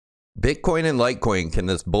Bitcoin and Litecoin, can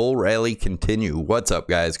this bull rally continue? What's up,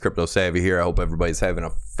 guys? Crypto Savvy here. I hope everybody's having a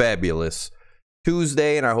fabulous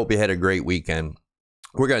Tuesday, and I hope you had a great weekend.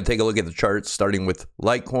 We're going to take a look at the charts, starting with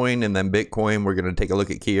Litecoin and then Bitcoin. We're going to take a look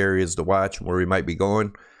at key areas to watch and where we might be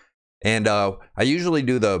going. And I usually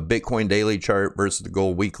do the Bitcoin daily chart versus the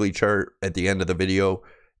gold weekly chart at the end of the video.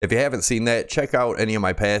 If you haven't seen that, check out any of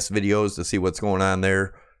my past videos to see what's going on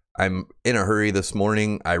there. I'm in a hurry this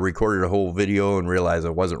morning. I recorded a whole video and realized I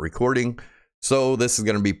wasn't recording. So this is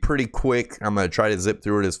going to be pretty quick. I'm going to try to zip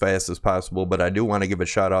through it as fast as possible, but I do want to give a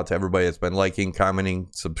shout out to everybody that's been liking, commenting,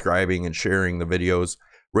 subscribing, and sharing the videos.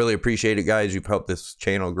 Really appreciate it, guys. You've helped this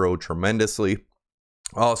channel grow tremendously.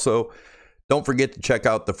 Also, don't forget to check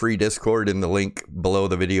out the free Discord in the link below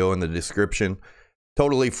the video in the description.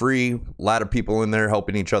 Totally free. A lot of people in there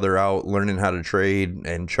helping each other out, learning how to trade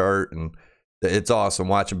and chart, and it's awesome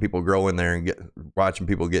watching people grow in there and watching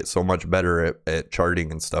people get so much better at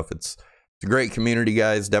charting and stuff. It's a great community,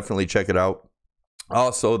 guys. Definitely check it out.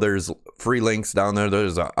 Also, there's free links down there.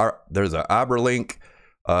 There's a ABRA link.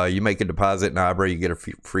 You make a deposit in ABRA, you get a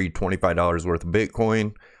free $25 worth of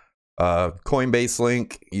Bitcoin. Coinbase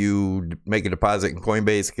link, you make a deposit in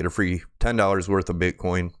Coinbase, get a free $10 worth of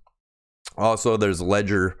Bitcoin. Also, there's a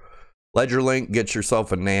Ledger link. Get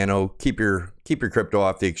yourself a nano. Keep your crypto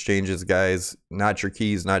off the exchanges, guys. Not your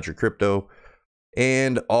keys, not your crypto.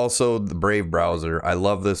 And also the Brave browser. I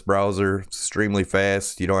love this browser. It's extremely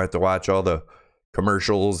fast. You don't have to watch all the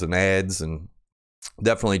commercials and ads, and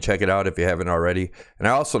definitely check it out if you haven't already. And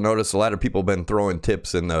I also noticed a lot of people have been throwing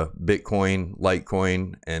tips in the Bitcoin,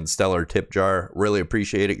 Litecoin, and Stellar tip jar. Really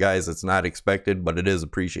appreciate it, guys. It's not expected, but it is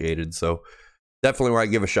appreciated. So definitely want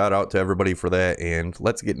to give a shout out to everybody for that, and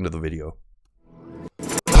let's get into the video.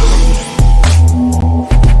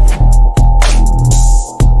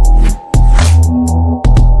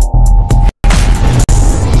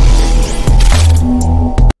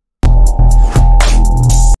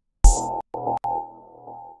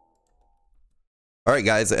 All right,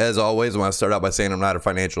 guys, as always, I want to start out by saying I'm not a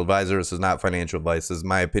financial advisor. This is not financial advice. This is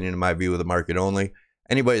my opinion and my view of the market only.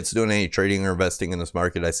 Anybody that's doing any trading or investing in this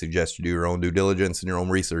market, I suggest you do your own due diligence and your own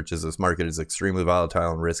research, as this market is extremely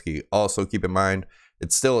volatile and risky. Also, keep in mind,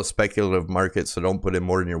 it's still a speculative market, so don't put in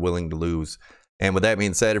more than you're willing to lose. And with that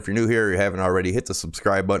being said, if you're new here or you haven't already, hit the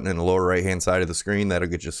subscribe button in the lower right-hand side of the screen. That'll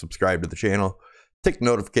get you subscribed to the channel. Tick the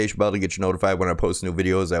notification bell to get you notified when I post new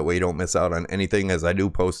videos. That way you don't miss out on anything, as I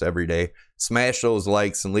do post every day. Smash those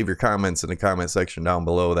likes and leave your comments in the comment section down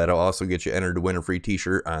below. That'll also get you entered to win a free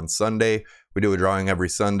t-shirt on Sunday. We do a drawing every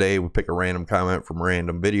Sunday. We pick a random comment from a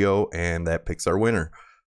random video, and that picks our winner.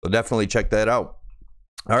 So definitely check that out.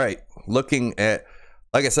 All right, looking at,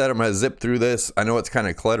 like I said, I'm going to zip through this. I know it's kind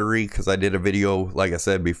of cluttery because I did a video, like I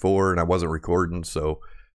said before, and I wasn't recording, so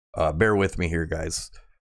bear with me here, guys.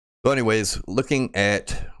 So anyways, looking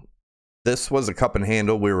at, this was a cup and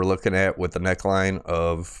handle we were looking at with the neckline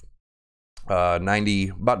of about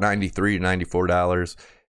 $93 to $94.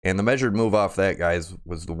 And the measured move off that, guys,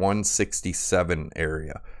 was the 167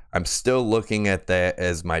 area. I'm still looking at that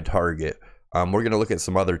as my target. We're going to look at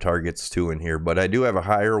some other targets too in here, but I do have a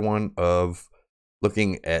higher one of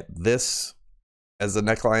looking at this as the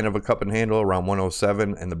neckline of a cup and handle around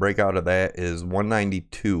 107, and the breakout of that is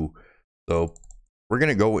 192. So we're going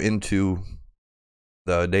to go into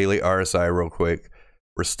the daily RSI real quick.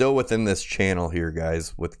 We're still within this channel here,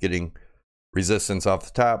 guys, with getting resistance off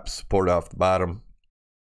the top, support off the bottom.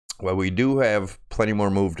 Well, we do have plenty more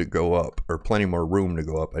move to go up, or plenty more room to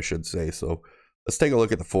go up, I should say. So let's take a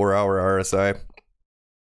look at the 4-hour RSI.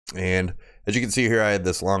 And as you can see here, I had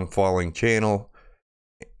this long falling channel.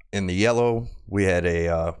 In the yellow, we had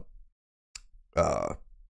a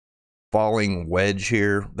falling wedge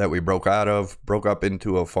here that we broke out of, broke up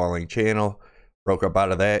into a falling channel, broke up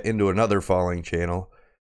out of that into another falling channel.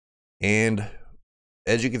 And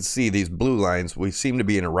as you can see, these blue lines, we seem to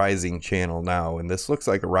be in a rising channel now, and this looks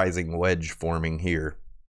like a rising wedge forming here.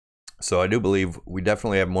 So I do believe we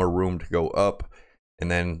definitely have more room to go up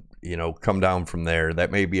and then, you know, come down from there.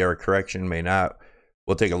 That may be our correction, may not.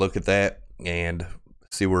 We'll take a look at that and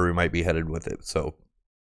see where we might be headed with it. So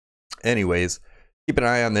anyways, keep an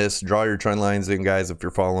eye on this. Draw your trend lines in, guys, if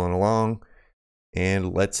you're following along.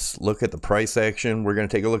 And let's look at the price action. We're going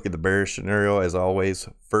to take a look at the bearish scenario as always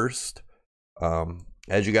first.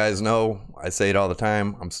 As you guys know, I say it all the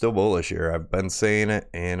time, I'm still bullish here. I've been saying it,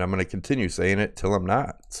 and I'm going to continue saying it till I'm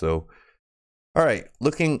not. So, all right,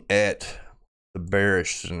 looking at the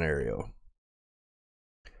bearish scenario.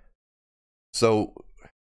 So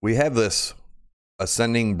we have this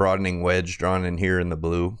ascending broadening wedge drawn in here in the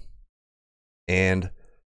blue. And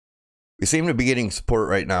We seem to be getting support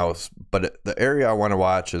right now, but the area I want to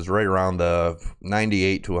watch is right around the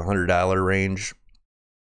 $98 to $100 range.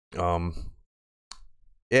 Yeah,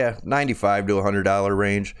 $95 to $100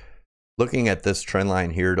 range. Looking at this trend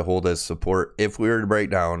line here to hold as support. If we were to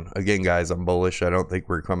break down, again, guys, I'm bullish. I don't think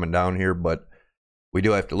we're coming down here, but we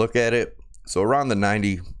do have to look at it. So around the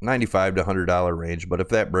 $95 to $100 range. But if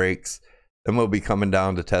that breaks, then we'll be coming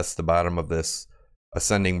down to test the bottom of this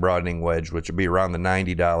ascending broadening wedge, which would be around the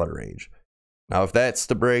 $90 range. Now, if that's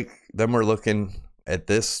the break, then we're looking at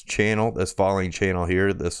this channel, this falling channel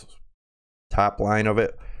here, this top line of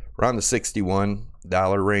it, around the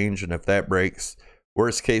 $61 range. And if that breaks,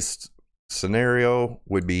 worst case scenario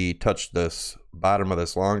would be touch this bottom of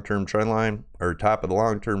this long-term trend line, or top of the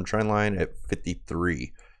long-term trend line at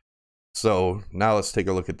 53. So now let's take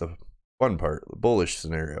a look at the fun part, the bullish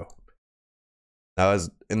scenario. Now, as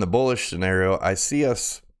in the bullish scenario, I see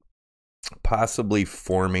us possibly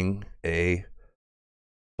forming a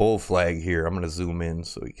bull flag here. I'm going to zoom in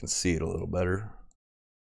so you can see it a little better.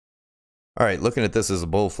 All right, looking at this as a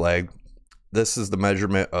bull flag, this is the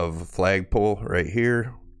measurement of a flagpole right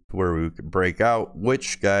here where we could break out,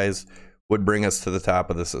 which, guys, would bring us to the top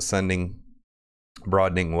of this ascending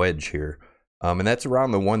broadening wedge here. And that's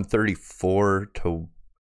around the 134 to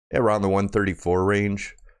around the 134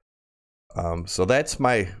 range. So that's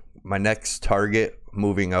my next target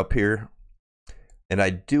moving up here. And I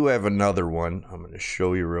do have another one I'm going to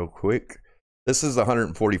show you real quick. This is the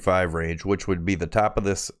 145 range, which would be the top of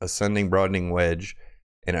this ascending broadening wedge.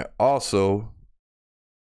 And it also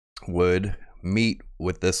would meet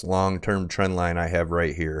with this long-term trend line I have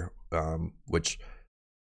right here, which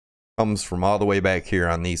comes from all the way back here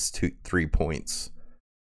on these 3 points.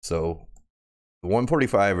 So the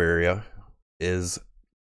 145 area is,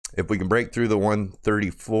 if we can break through the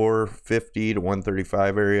 134.50 to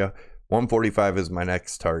 135 area, 145 is my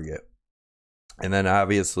next target. And then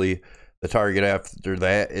obviously the target after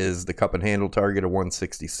that is the cup and handle target of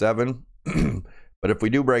 167. But if we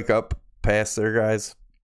do break up past there, guys,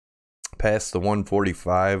 past the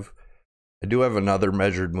 145, I do have another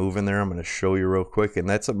measured move in there I'm going to show you real quick. And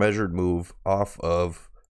that's a measured move off of,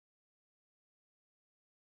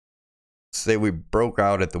 say we broke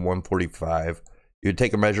out at the 145. You'd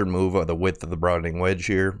take a measured move of the width of the broadening wedge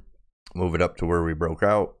here, move it up to where we broke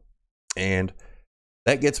out, and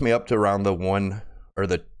that gets me up to around the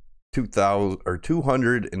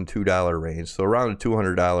 $202 range. So around the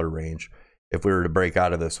 $200 range if we were to break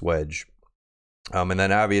out of this wedge. And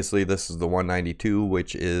then obviously this is the 192,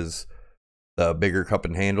 which is the bigger cup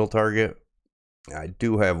and handle target. I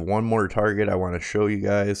do have one more target I want to show you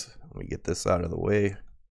guys. Let me get this out of the way.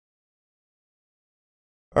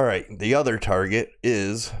 All right, the other target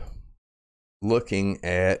is looking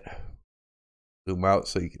at, zoom out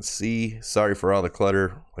so you can see. Sorry for all the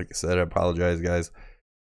clutter. Like I said, I apologize, guys.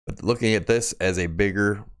 But looking at this as a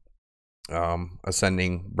bigger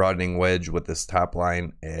ascending broadening wedge with this top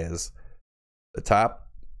line as the top,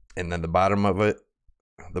 and then the bottom of it,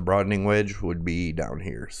 the broadening wedge, would be down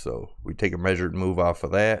here. So we take a measured move off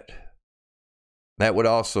of that. That would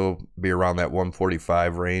also be around that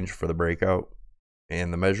 145 range for the breakout.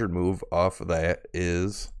 And the measured move off of that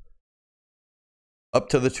is up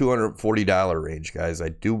to the $240 range, guys. I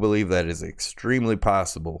do believe that is extremely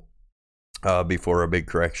possible before a big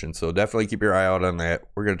correction. So definitely keep your eye out on that.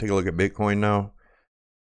 We're going to take a look at Bitcoin now.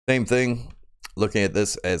 Same thing. Looking at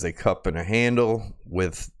this as a cup and a handle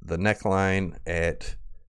with the neckline at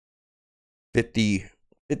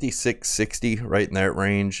 56.60, right in that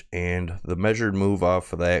range. And the measured move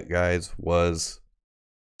off of that, guys, was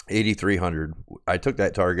 8,300. I took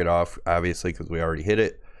that target off, obviously, because we already hit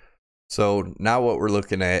it. So now what we're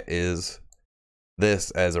looking at is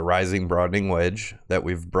this as a rising broadening wedge that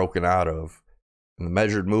we've broken out of. And the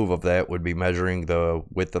measured move of that would be measuring the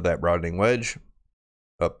width of that broadening wedge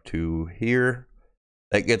up to here.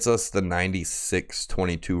 That gets us the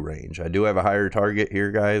 96.22 range. I do have a higher target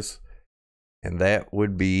here, guys, and that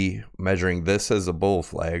would be measuring this as a bull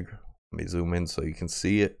flag. Let me zoom in so you can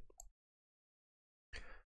see it.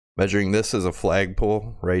 Measuring this as a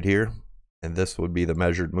flagpole right here, and this would be the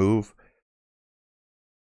measured move.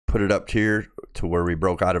 Put it up here to where we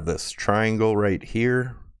broke out of this triangle right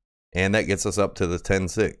here, and that gets us up to the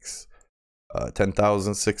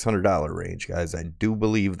 $10,600 range, guys. I do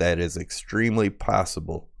believe that is extremely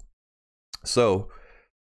possible. So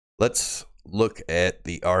let's look at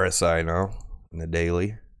the RSI now in the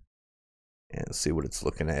daily and see what it's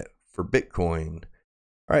looking at for Bitcoin.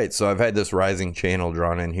 All right, so I've had this rising channel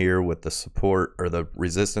drawn in here with the support or the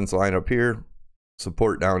resistance line up here,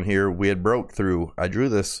 support down here. We had broke through. I drew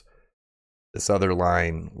this other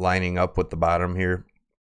line lining up with the bottom here,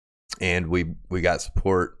 and we got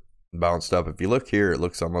support, bounced up. If you look here, it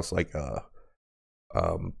looks almost like a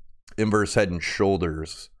inverse head and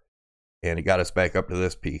shoulders, and it got us back up to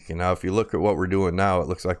this peak. And now if you look at what we're doing now, it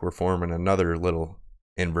looks like we're forming another little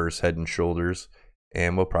inverse head and shoulders,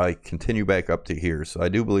 and we'll probably continue back up to here. So I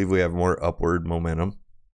do believe we have more upward momentum.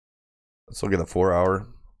 Let's look at the 4 hour.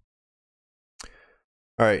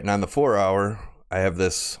 All right, and on the 4 hour, I have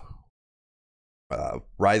this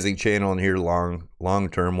rising channel in here,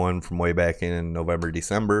 long-term one from way back in November,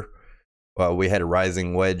 December. We had a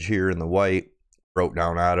rising wedge here in the white, broke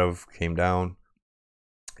down out of, came down,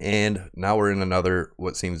 and now we're in another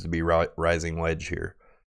what seems to be rising wedge here.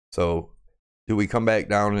 So do we come back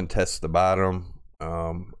down and test the bottom?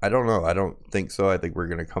 I don't know. I don't think so. I think we're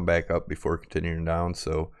going to come back up before continuing down.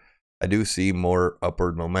 So I do see more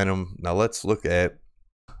upward momentum. Now let's look at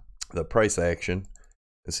the price action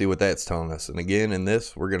and see what that's telling us. And again, in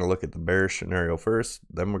this, we're going to look at the bearish scenario first,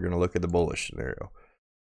 then we're going to look at the bullish scenario.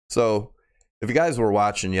 So if you guys were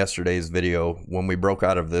watching yesterday's video, when we broke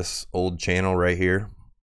out of this old channel right here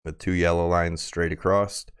with 2 yellow lines straight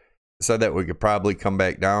across, I said that we could probably come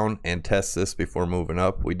back down and test this before moving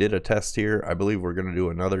up. We did a test here. I believe we're going to do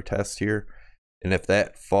another test here. And if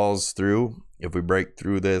that falls through, if we break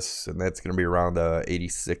through this, and that's going to be around the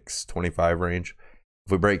 86.25 range,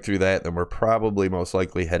 if we break through that, then we're probably most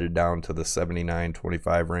likely headed down to the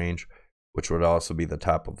 79.25 range, which would also be the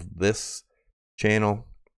top of this channel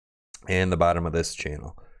and the bottom of this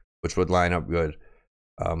channel, which would line up good.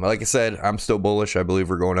 Like I said, I'm still bullish. I believe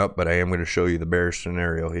we're going up, but I am going to show you the bearish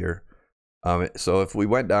scenario here. So if we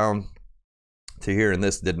went down to here and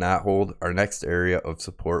this did not hold, our next area of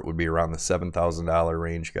support would be around the $7,000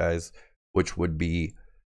 range, guys, which would be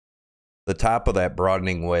the top of that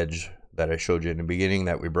broadening wedge that I showed you in the beginning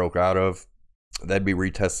that we broke out of. That'd be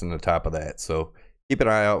retesting the top of that. So keep an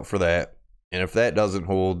eye out for that. And if that doesn't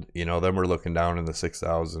hold, you know, then we're looking down in the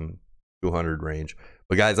 6,200 range.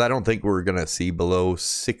 But guys, I don't think we're going to see below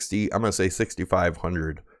 60, I'm going to say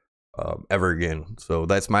 6,500 ever again. So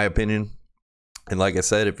that's my opinion. And like I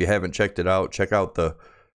said, if you haven't checked it out, check out the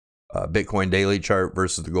Bitcoin daily chart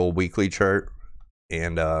versus the gold weekly chart.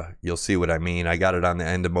 And you'll see what I mean. I got it on the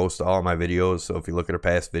end of most all my videos. So if you look at a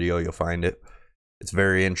past video, you'll find it. It's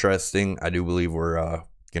very interesting. I do believe we're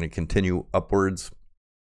going to continue upwards.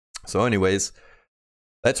 So anyways,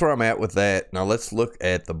 that's where I'm at with that. Now let's look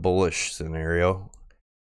at the bullish scenario.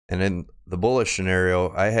 And in the bullish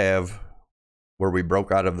scenario, I have where we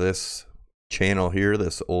broke out of this channel here,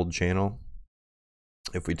 this old channel.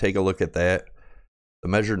 If we take a look at that, the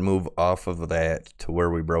measured move off of that to where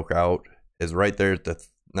we broke out is right there at the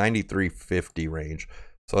 93.50 range.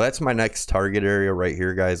 So that's my next target area right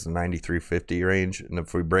here, guys, the 93.50 range. And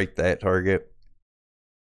if we break that target,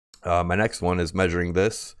 my next one is measuring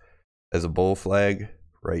this as a bull flag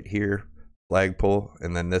right here, flagpole,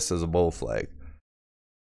 and then this is a bull flag.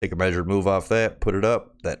 Take a measured move off that, put it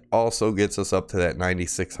up. That also gets us up to that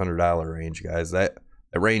 $9,600 range, guys. That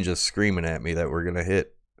range is screaming at me that we're gonna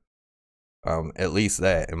hit at least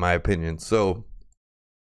that, in my opinion. So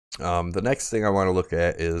the next thing I want to look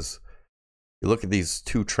at is you look at these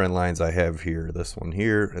 2 trend lines I have here. This one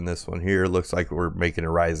here and this one here. Looks like we're making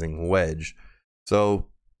a rising wedge. So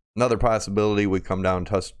another possibility, we come down,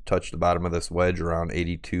 touch the bottom of this wedge around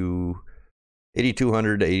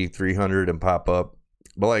 8,200 to 8,300 and pop up.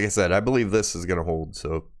 But like I said, I believe this is going to hold.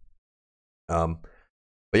 So, but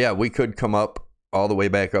yeah, we could come up all the way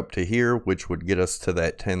back up to here, which would get us to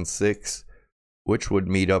that 10.6, which would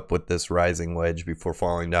meet up with this rising wedge before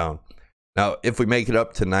falling down. Now, if we make it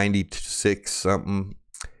up to 96 something,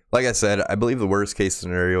 like I said, I believe the worst case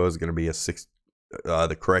scenario is going to be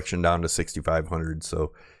the correction down to 6,500.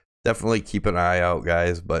 So definitely keep an eye out,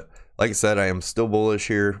 guys. But like I said, I am still bullish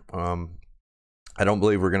here. I don't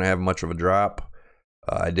believe we're going to have much of a drop.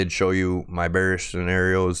 I did show you my bearish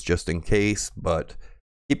scenarios just in case, but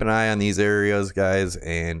keep an eye on these areas, guys,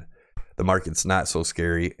 and the market's not so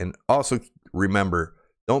scary. And also remember,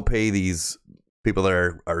 don't pay these people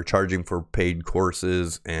that are charging for paid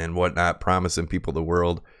courses and whatnot, promising people the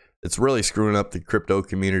world. It's really screwing up the crypto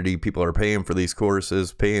community. People are paying for these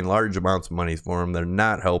courses, paying large amounts of money for them. They're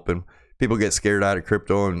not helping. People get scared out of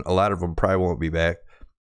crypto, and a lot of them probably won't be back.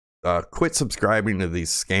 Quit subscribing to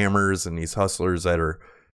these scammers and these hustlers that are,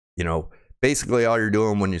 you know, basically all you're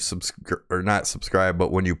doing when you or not subscribe,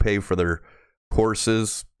 but when you pay for their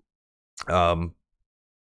courses, it's a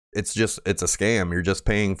scam. You're just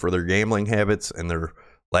paying for their gambling habits and their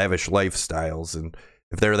lavish lifestyles. And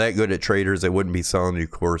if they're that good at traders, they wouldn't be selling you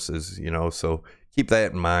courses, you know, so keep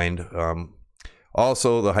that in mind.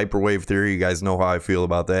 Also, the hyperwave theory, you guys know how I feel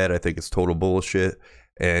about that. I think it's total bullshit.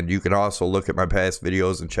 And you can also look at my past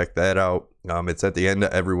videos and check that out. It's at the end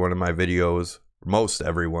of every one of my videos, most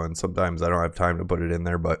everyone. Sometimes I don't have time to put it in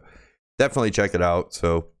there, but definitely check it out.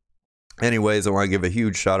 So anyways, I want to give a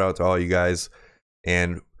huge shout out to all you guys.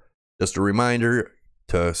 And just a reminder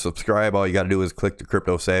to subscribe. All you got to do is click the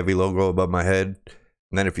Crypto Savvy logo above my head.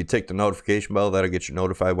 And then if you tick the notification bell, that'll get you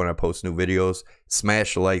notified when I post new videos.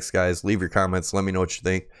 Smash the likes, guys. Leave your comments. Let me know what you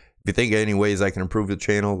think. If you think of any ways I can improve the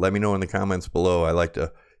channel, let me know in the comments below. I like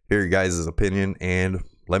to hear your guys' opinion, and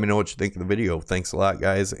let me know what you think of the video. Thanks a lot,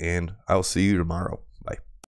 guys, and I'll see you tomorrow.